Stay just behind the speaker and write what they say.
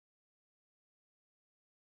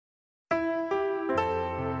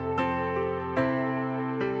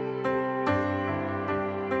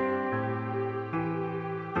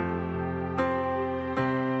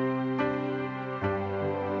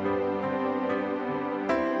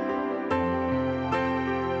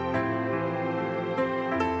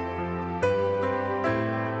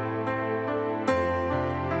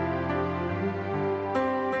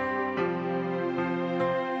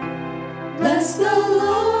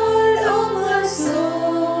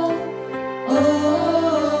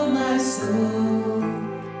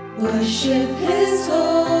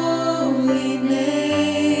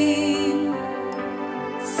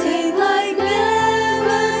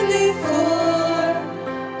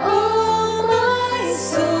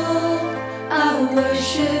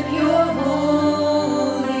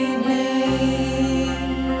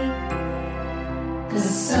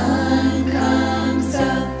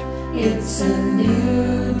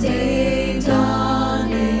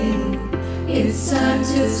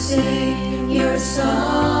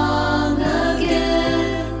song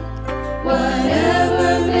again.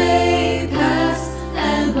 Whatever may pass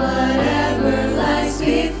and whatever lies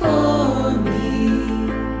before me,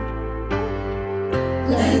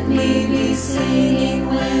 let me be singing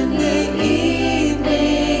when the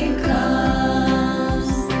evening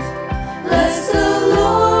comes. Bless the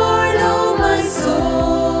Lord, oh my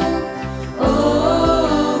soul,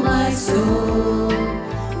 oh my soul.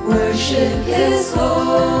 Worship His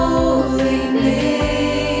holy name.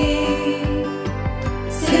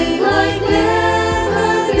 Sing like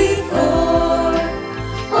never before,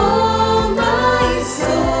 oh my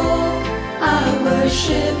soul. I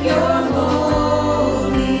worship Your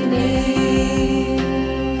holy name.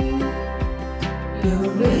 You're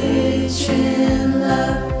rich in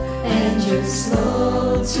love and You're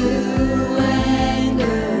slow to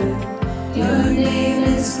anger. Your name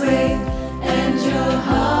is great and Your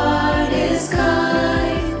heart is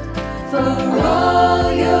kind. For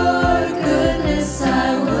all Your goodness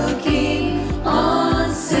I will keep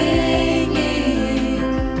on singing.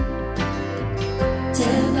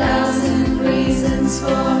 10,000 reasons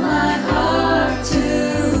for my